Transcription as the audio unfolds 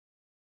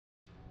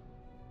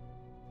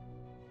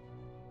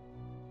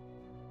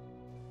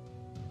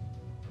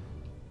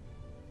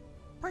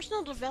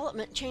Personal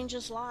development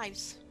changes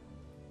lives.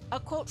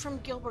 A quote from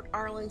Gilbert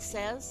Arlen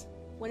says,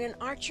 "When an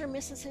archer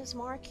misses his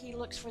mark, he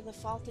looks for the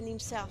fault in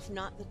himself,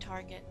 not the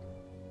target."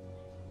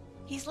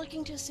 He's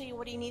looking to see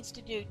what he needs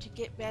to do to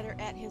get better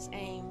at his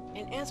aim,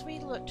 and as we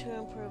look to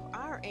improve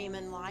our aim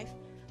in life,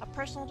 a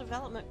personal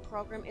development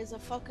program is a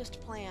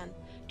focused plan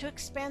to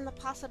expand the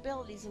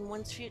possibilities in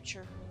one's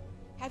future.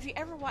 Have you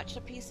ever watched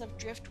a piece of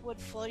driftwood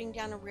floating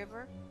down a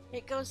river?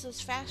 It goes as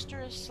fast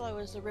or as slow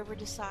as the river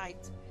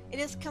decides. It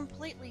is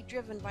completely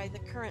driven by the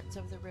currents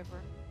of the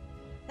river.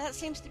 That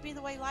seems to be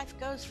the way life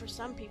goes for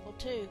some people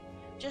too,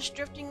 just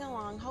drifting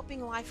along,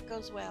 hoping life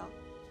goes well.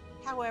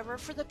 However,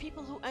 for the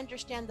people who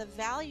understand the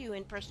value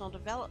in personal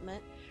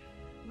development,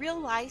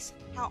 realize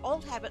how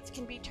old habits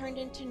can be turned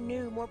into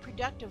new, more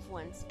productive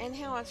ones, and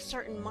how a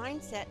certain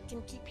mindset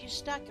can keep you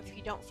stuck if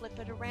you don't flip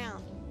it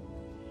around.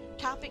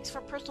 Topics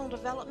for personal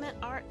development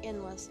are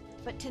endless,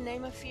 but to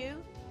name a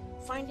few: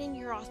 finding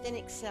your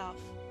authentic self,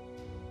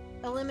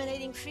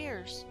 eliminating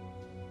fears,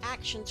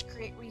 actions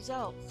create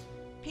results,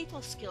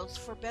 people skills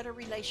for better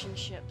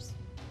relationships,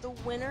 the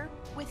winner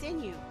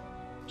within you,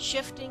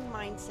 shifting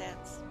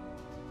mindsets.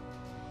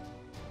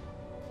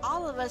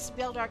 All of us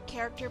build our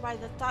character by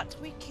the thoughts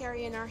we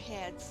carry in our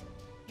heads.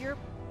 Your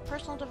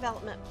personal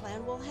development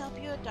plan will help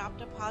you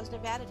adopt a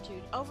positive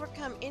attitude,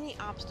 overcome any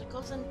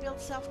obstacles, and build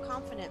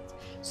self-confidence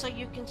so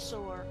you can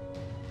soar.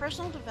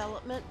 Personal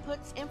development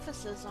puts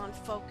emphasis on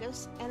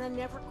focus and a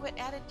never-quit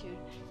attitude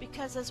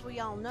because, as we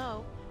all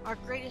know, our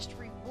greatest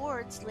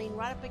rewards lean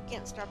right up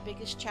against our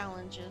biggest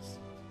challenges.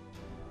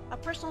 A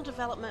personal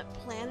development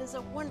plan is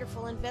a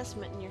wonderful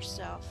investment in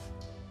yourself.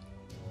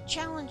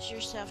 Challenge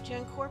yourself to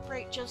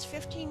incorporate just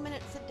 15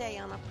 minutes a day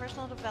on a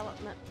personal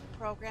development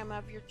program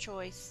of your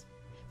choice.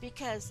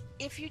 Because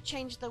if you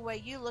change the way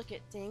you look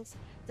at things,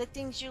 the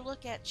things you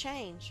look at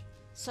change.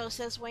 So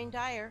says Wayne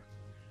Dyer.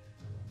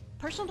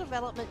 Personal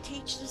development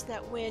teaches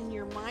that when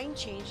your mind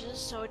changes,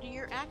 so do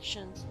your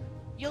actions.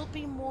 You'll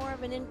be more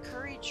of an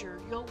encourager.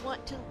 You'll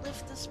want to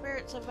lift the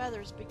spirits of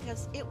others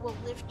because it will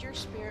lift your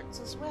spirits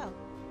as well.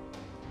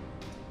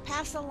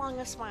 Pass along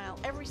a smile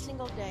every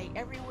single day,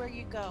 everywhere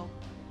you go.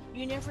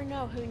 You never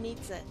know who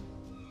needs it.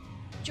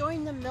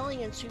 Join the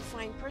millions who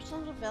find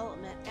personal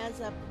development as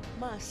a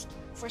must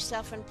for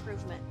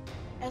self-improvement,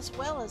 as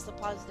well as the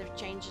positive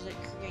changes it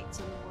creates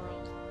in the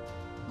world.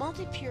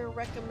 MultiPure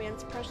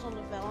recommends personal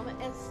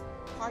development as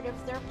part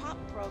of their POP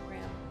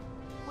program,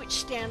 which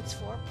stands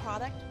for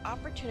Product,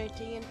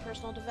 Opportunity, and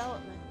Personal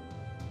Development.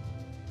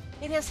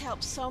 It has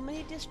helped so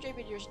many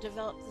distributors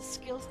develop the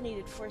skills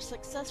needed for a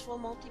successful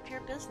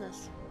MultiPure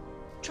business.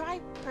 Try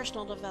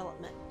personal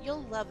development.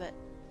 You'll love it.